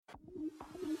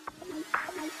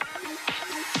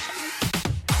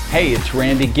Hey, it's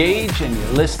Randy Gage, and you're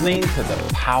listening to the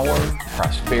Power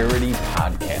Prosperity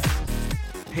Podcast.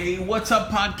 Hey, what's up,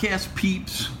 podcast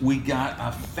peeps? We got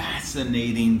a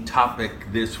fascinating topic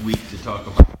this week to talk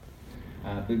about.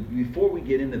 But before we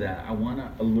get into that, I want to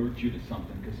alert you to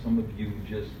something, because some of you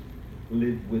just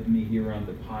live with me here on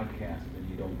the podcast and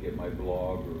you don't get my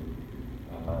blog or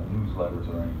newsletters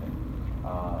or anything.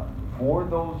 For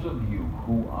those of you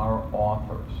who are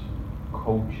authors,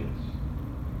 coaches,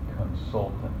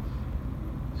 consultants,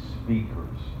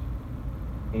 speakers,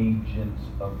 agents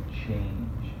of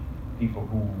change, people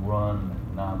who run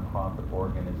nonprofit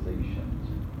organizations,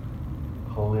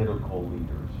 political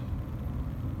leaders,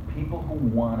 people who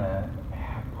want to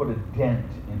put a dent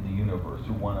in the universe,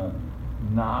 who want to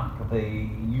knock the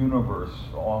universe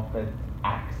off its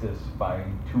axis by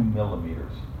 2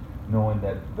 millimeters, knowing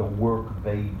that the work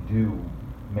they do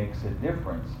makes a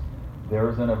difference.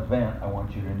 There's an event I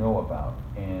want you to know about,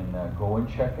 and go and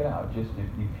check it out. Just if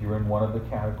you're in one of the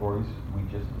categories we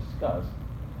just discussed,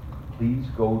 please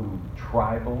go to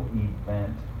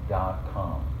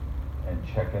tribalevent.com and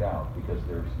check it out, because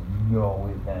there's no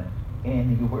event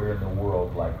anywhere in the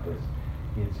world like this.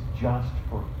 It's just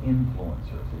for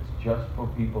influencers. It's just for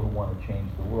people who want to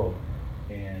change the world.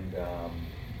 And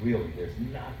really, there's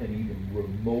nothing even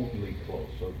remotely close.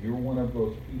 So if you're one of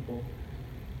those people,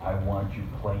 I want you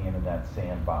playing in that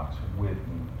sandbox with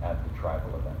me at the tribal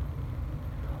event.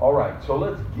 All right, so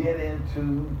let's get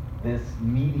into this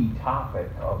meaty topic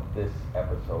of this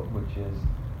episode, which is,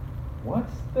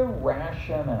 what's the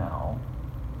rationale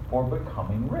for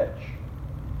becoming rich?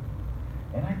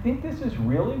 And I think this is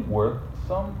really worth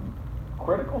some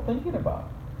critical thinking about.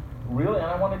 Really, and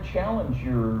I want to challenge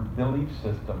your belief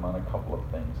system on a couple of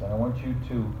things. And I want you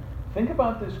to think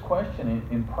about this question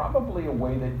in probably a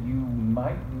way that you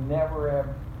might never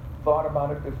have thought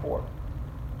about it before.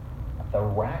 The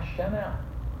rationale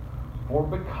for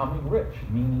becoming rich,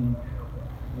 meaning,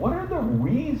 what are the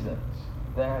reasons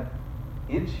that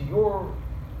it's your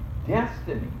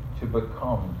destiny to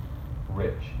become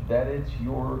rich, that it's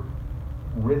your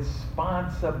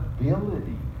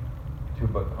responsibility to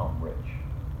become rich?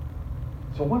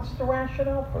 So what's the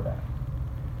rationale for that?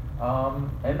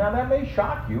 And now that may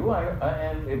shock you,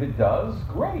 and if it does,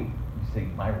 great. You say,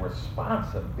 my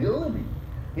responsibility?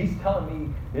 He's telling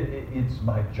me it's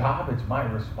my job, it's my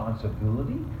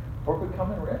responsibility for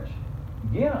becoming rich?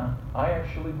 Yeah, I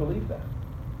actually believe that.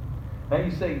 Now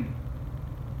you say,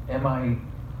 am I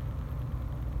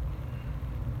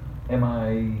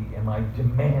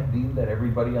demanding that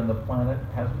everybody on the planet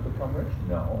has to become rich?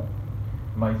 No.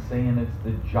 Am I saying it's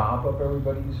the job of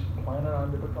everybody's planet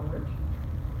on to become rich?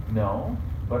 No.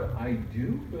 But I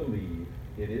do believe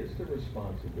it is the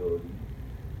responsibility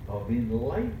of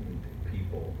enlightened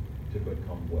people to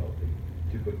become wealthy,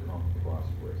 to become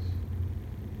prosperous,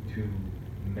 to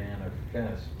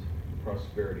manifest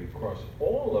prosperity across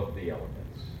all of the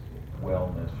elements: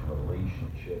 wellness,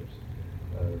 relationships,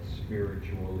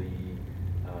 spiritually,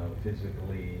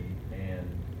 physically, and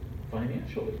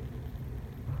financially.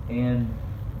 And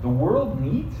the world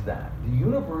needs that. The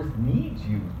universe needs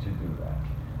you to do that.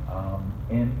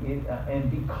 And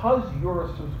because you're a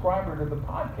subscriber to the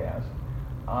podcast,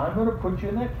 I'm going to put you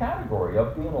in that category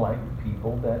of the enlightened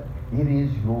people, that it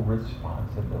is your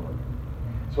responsibility.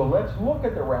 So let's look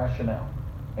at the rationale.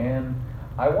 And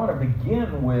I want to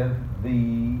begin with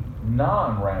the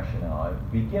non-rationale. I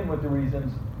begin with the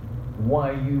reasons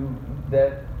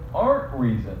that aren't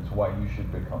reasons why you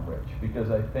should become rich, because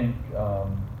I think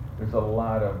there's a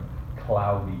lot of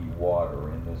cloudy water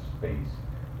in this space.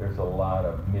 There's a lot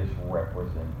of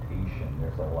misrepresentation.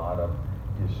 There's a lot of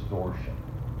distortion.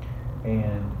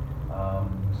 And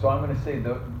so I'm going to say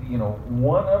that,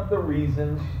 one of the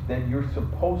reasons that you're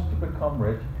supposed to become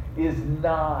rich is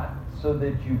not so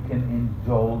that you can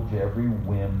indulge every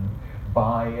whim,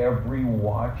 buy every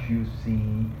watch you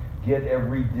see, get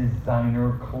every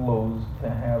designer clothes, to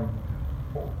have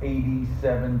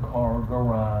 87 car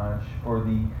garage, for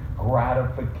the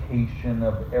gratification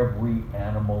of every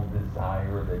animal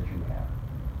desire that you have.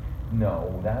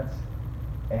 No, that's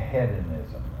a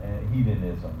hedonism,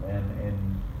 hedonism, and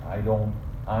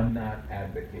I'm not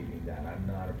advocating that. I'm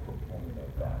not a proponent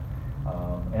of that,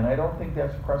 and I don't think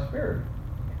that's prosperity.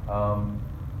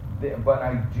 But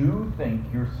I do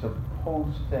think you're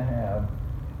supposed to have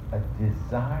a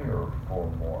desire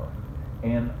for more,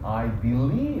 and I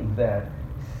believe that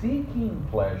seeking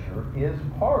pleasure is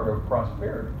part of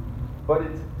prosperity, but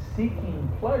it's seeking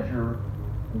pleasure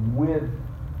with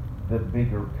the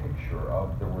bigger picture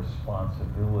of the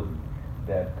responsibility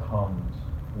that comes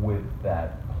with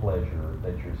that pleasure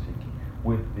that you're seeking,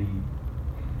 with the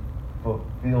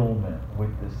fulfillment, with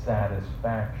the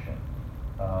satisfaction.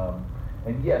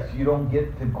 And yes, you don't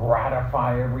get to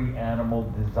gratify every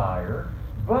animal desire,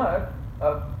 but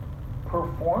a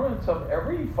performance of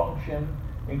every function,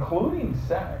 including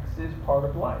sex, is part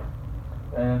of life.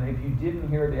 And if you didn't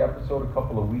hear the episode a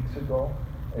couple of weeks ago,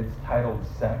 it's titled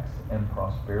Sex and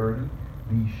Prosperity.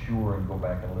 Be sure and go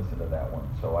back and listen to that one.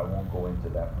 So I won't go into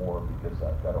that more because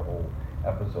I've got a whole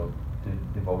episode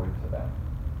devoted to that.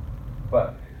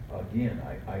 But again,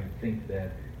 I think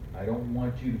that I don't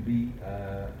want you to be,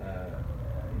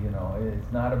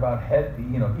 it's not about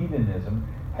hedonism.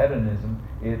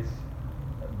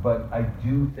 But I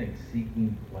do think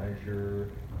seeking pleasure,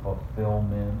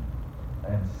 fulfillment,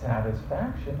 and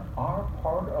satisfaction are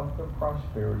part of the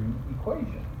prosperity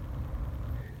equation.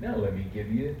 Now let me give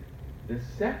you the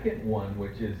second one,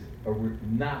 which is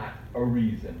not a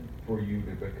reason for you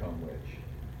to become rich.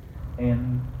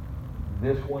 And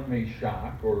this one may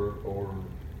shock or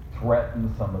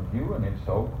threaten some of you, and if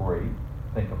so, great.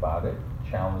 Think about it,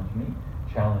 challenge me,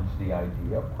 challenge the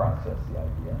idea, process the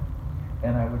idea.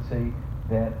 And I would say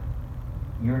that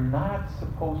you're not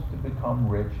supposed to become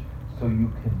rich so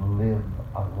you can live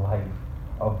a life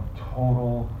of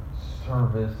total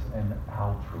service and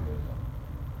altruism.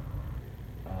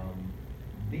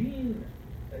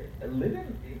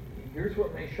 Here's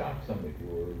what may shock some of you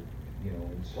or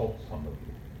insult some of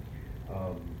you.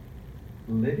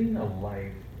 Living a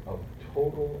life of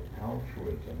total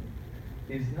altruism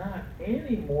is not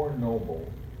any more noble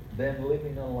than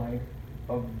living a life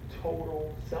of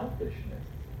total selfishness.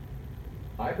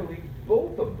 I believe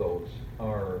both of those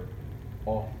are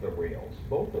off the rails.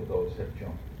 Both of those have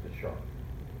jumped the shark.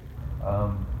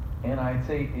 And I'd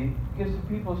say, because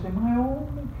people say,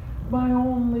 my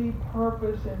only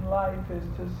purpose in life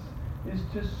is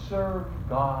to serve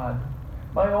God.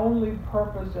 My only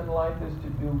purpose in life is to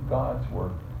do God's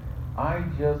work. I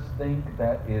just think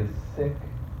that is sick,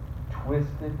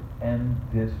 twisted, and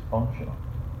dysfunctional.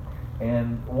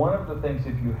 And one of the things,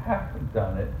 if you haven't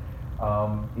done it,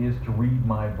 is to read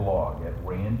my blog at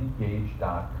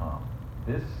randygage.com.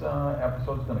 This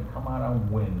episode is going to come out on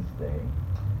Wednesday.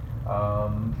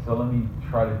 So let me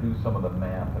try to do some of the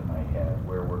math in my head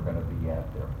where we're going to be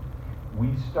at there.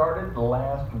 We started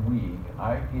last week.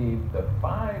 I gave the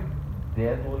 5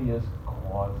 deadliest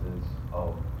causes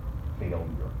of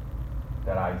failure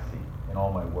that I see in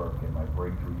all my work, in my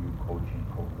Breakthrough You coaching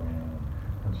program,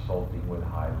 consulting with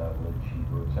high-level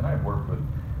achievers. And I've worked with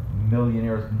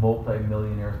millionaires,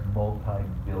 multi-millionaires,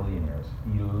 multi-billionaires,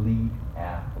 elite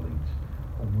athletes,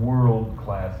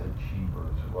 world-class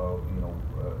achievers,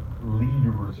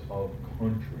 leaders of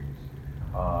countries.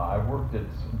 I've worked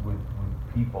with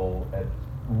people at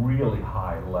really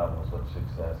high levels of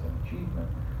success and achievement,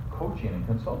 coaching and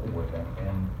consulting with them.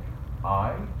 And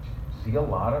I see a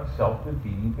lot of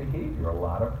self-defeating behavior, a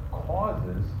lot of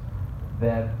causes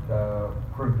that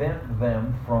prevent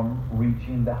them from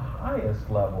reaching the highest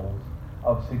levels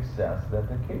of success that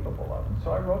they're capable of. And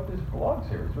so I wrote this blog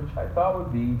series, which I thought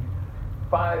would be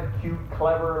 5 cute,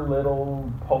 clever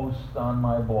little posts on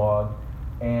my blog,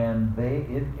 and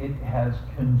it has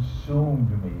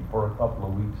consumed me for a couple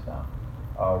of weeks now,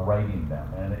 writing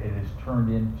them, and it has turned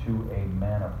into a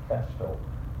manifesto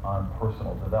on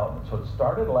personal development. So it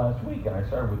started last week, and I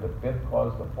started with the 5th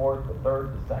cause, the 4th, the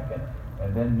 3rd, the 2nd,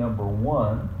 and then number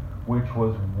 1, which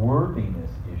was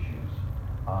worthiness issues.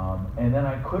 And then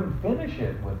I couldn't finish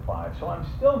it with 5, so I'm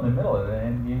still in the middle of it.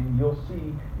 And you'll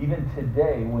see, even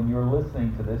today, when you're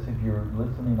listening to this, if you're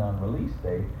listening on release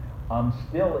day, I'm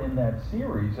still in that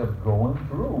series of going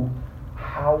through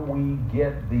how we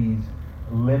get these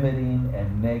limiting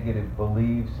and negative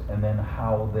beliefs, and then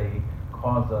how they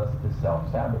cause us to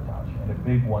self-sabotage. And a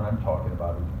big one I'm talking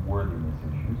about is worthiness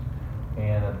issues.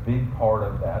 And a big part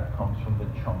of that comes from the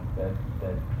chunk that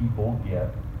people get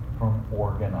from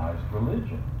organized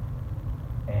religion.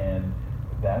 And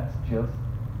that's just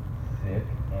sick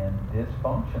and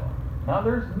dysfunctional. Now,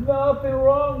 there's nothing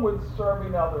wrong with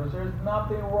serving others. There's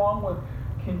nothing wrong with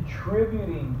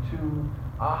contributing to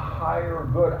a higher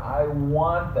good. I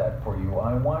want that for you.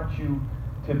 I want you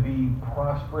to be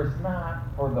prosperous, not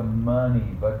for the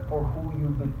money, but for who you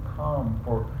become,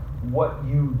 for what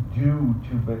you do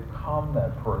to become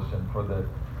that person, for the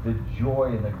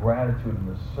joy and the gratitude and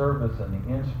the service and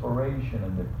the inspiration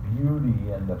and the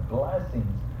beauty and the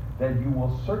blessings that you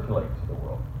will circulate to the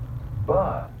world.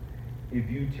 But if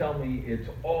you tell me it's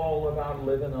all about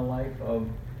living a life of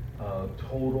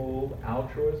total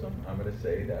altruism, I'm going to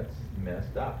say that's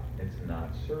messed up. It's not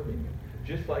serving you.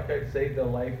 Just like I'd say the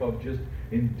life of just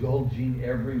indulging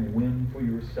every whim for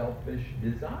your selfish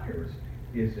desires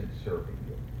isn't serving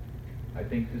you. I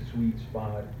think the sweet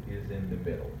spot is in the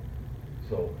middle.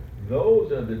 So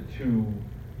those are the two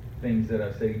things that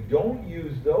I say, don't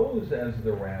use those as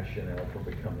the rationale for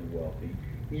becoming wealthy,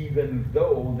 even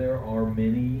though there are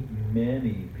many,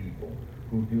 many people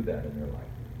who do that in their life.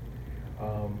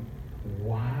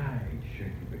 Why should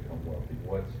you become wealthy?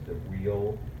 What's the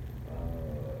real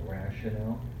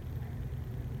rationale?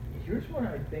 Here's what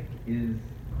I think is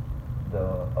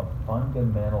a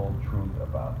fundamental truth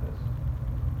about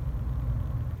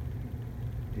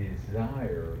this.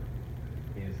 Desire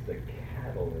is the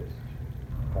catalyst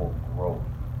for growth.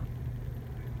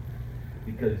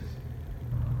 Because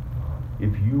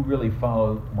if you really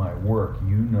follow my work,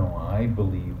 you know I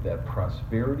believe that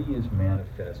prosperity is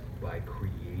manifest by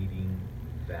creating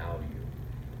value.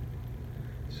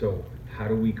 So how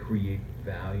do we create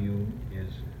value?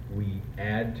 Is we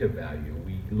add to value.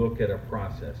 We look at a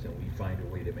process and we find a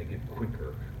way to make it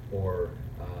quicker or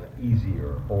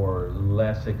easier or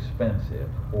less expensive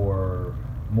or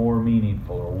more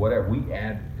meaningful or whatever. We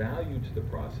add value to the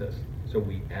process. So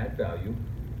we add value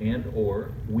and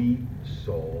or we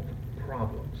solve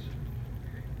problems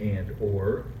and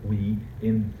or we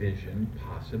envision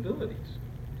possibilities.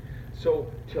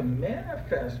 So to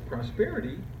manifest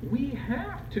prosperity, we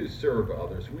have to serve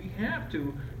others. We have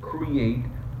to create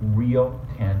real,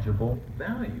 tangible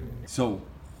value. So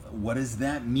what does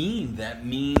that mean? That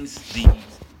means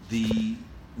the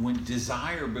when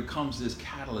desire becomes this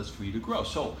catalyst for you to grow.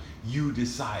 So you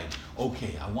decide,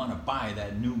 okay, I want to buy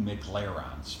that new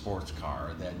McLaren sports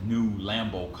car, that new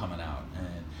Lambo coming out,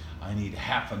 and I need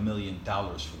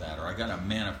 $500,000 for that, or I got to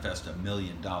manifest $1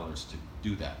 million to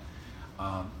do that.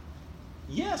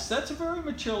 Yes, that's a very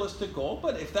materialistic goal,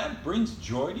 but if that brings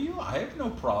joy to you, I have no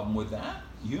problem with that.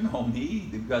 You know me,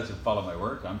 you guys have followed my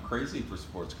work, I'm crazy for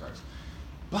sports cars.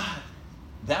 But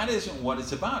that isn't what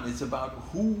it's about. It's about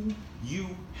who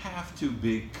you have to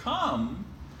become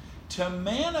to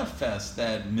manifest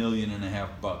that $1.5 million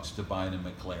to buy the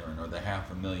McLaren or the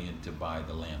 $500,000 to buy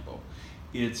the Lambo.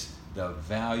 It's the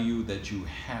value that you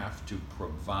have to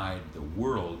provide the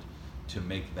world to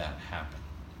make that happen.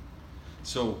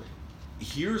 So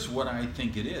here's what I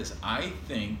think it is. I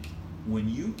think when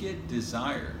you get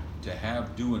desire to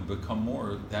have, do, and become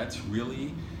more, that's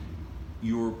really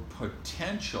your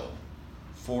potential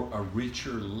for a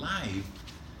richer life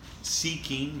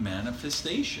seeking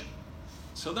manifestation.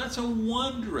 So that's a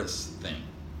wondrous thing.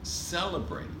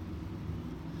 Celebrate.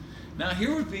 Now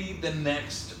here would be the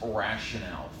next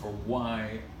rationale for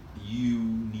why you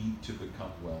need to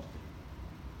become wealthy.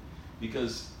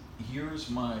 Because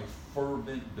here's my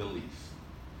fervent belief.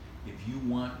 If you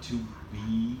want to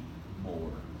be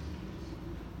more,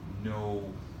 know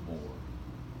more,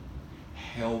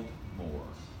 help more,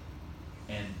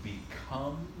 and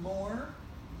become more,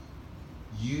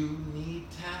 you need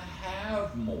to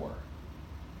have more.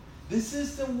 This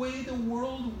is the way the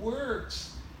world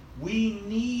works. We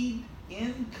need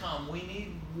income, we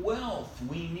need wealth,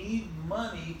 we need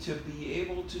money to be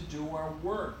able to do our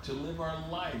work, to live our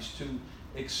lives, to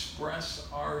express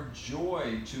our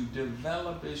joy, to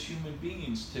develop as human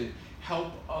beings, to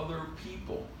help other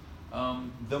people.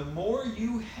 The more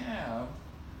you have,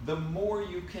 the more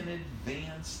you can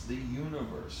advance the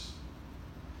universe.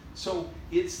 So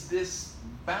it's this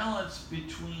balance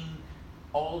between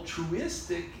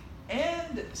altruistic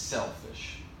and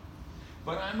selfish.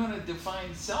 But I'm going to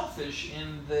define selfish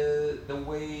in the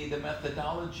way, the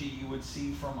methodology you would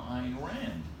see from Ayn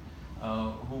Rand,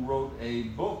 who wrote a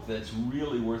book that's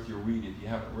really worth your read if you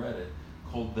haven't read it,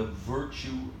 called The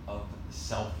Virtue of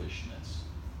Selfishness.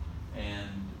 And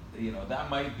you know, that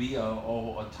might be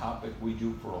a topic we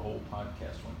do for a whole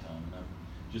podcast one time. And I'm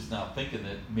just now thinking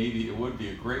that maybe it would be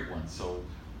a great one, so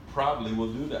probably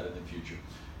we'll do that in the future.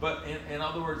 But in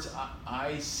other words,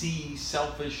 I see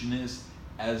selfishness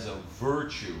as a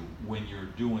virtue when you're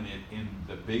doing it in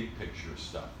the big picture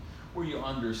stuff, where you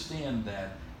understand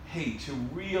that, hey, to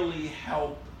really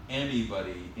help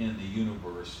anybody in the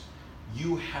universe,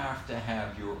 you have to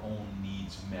have your own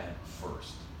needs met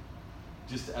first.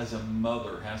 Just as a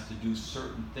mother has to do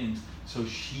certain things so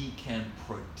she can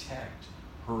protect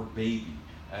her baby.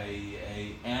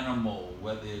 A animal,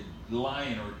 whether a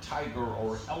lion or tiger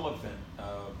or elephant,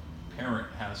 parent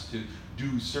has to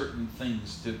do certain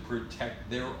things to protect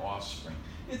their offspring.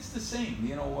 It's the same,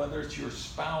 you know, whether it's your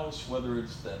spouse, whether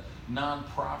it's the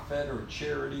nonprofit or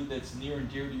charity that's near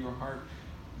and dear to your heart.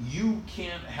 You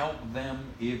can't help them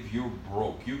if you're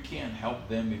broke. You can't help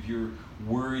them if you're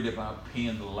worried about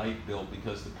paying the light bill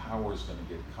because the power is going to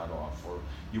get cut off, or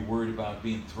you're worried about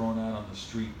being thrown out on the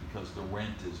street because the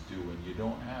rent is due and you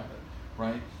don't have it,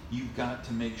 right? You've got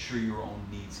to make sure your own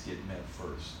needs get met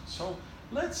first. So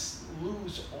Let's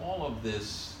lose all of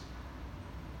this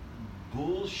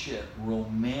bullshit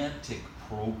romantic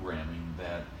programming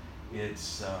that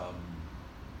it's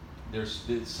there's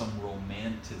some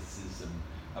romanticism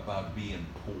about being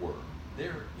poor.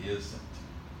 There isn't.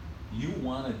 You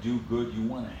want to do good, you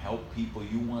want to help people,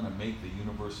 you want to make the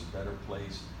universe a better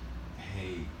place.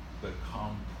 Hey,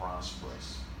 become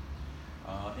prosperous.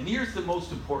 And here's the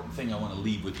most important thing I want to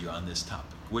leave with you on this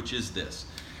topic, which is this.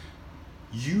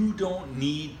 You don't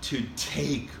need to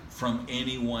take from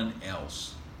anyone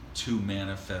else to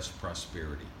manifest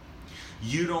prosperity.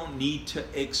 You don't need to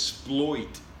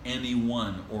exploit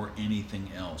anyone or anything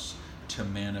else to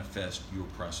manifest your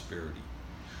prosperity.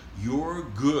 Your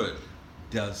good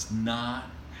does not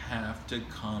have to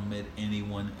come at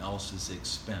anyone else's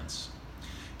expense.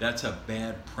 That's a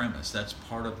bad premise. That's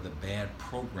part of the bad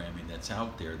programming that's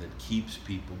out there that keeps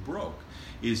people broke.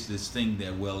 Is this thing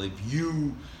that, well, if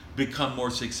you become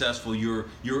more successful, you're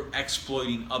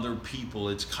exploiting other people.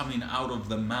 It's coming out of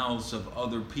the mouths of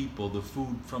other people, the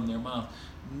food from their mouth.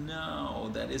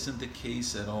 No, that isn't the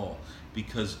case at all.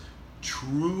 Because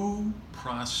true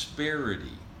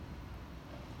prosperity,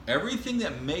 everything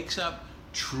that makes up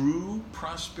true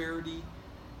prosperity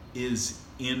is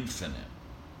infinite.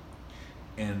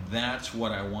 And that's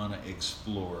what I want to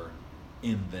explore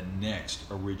in the next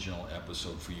original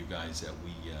episode for you guys that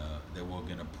we're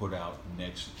going to put out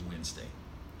next Wednesday.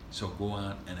 So go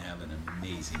out and have an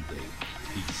amazing day.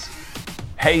 Peace.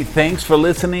 Hey, thanks for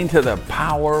listening to the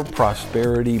Power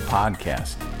Prosperity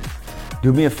Podcast.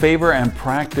 Do me a favor and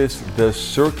practice the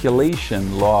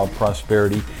circulation law of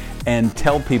prosperity and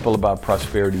tell people about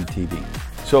Prosperity TV.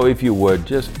 So if you would,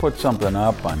 just put something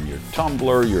up on your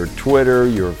Tumblr, your Twitter,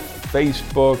 your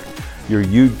Facebook, your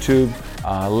YouTube.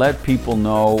 Let people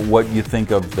know what you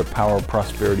think of the Power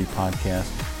Prosperity Podcast.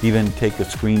 Even take a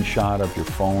screenshot of your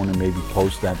phone and maybe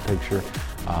post that picture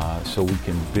so we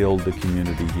can build the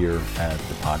community here at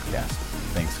the podcast.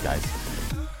 Thanks, guys.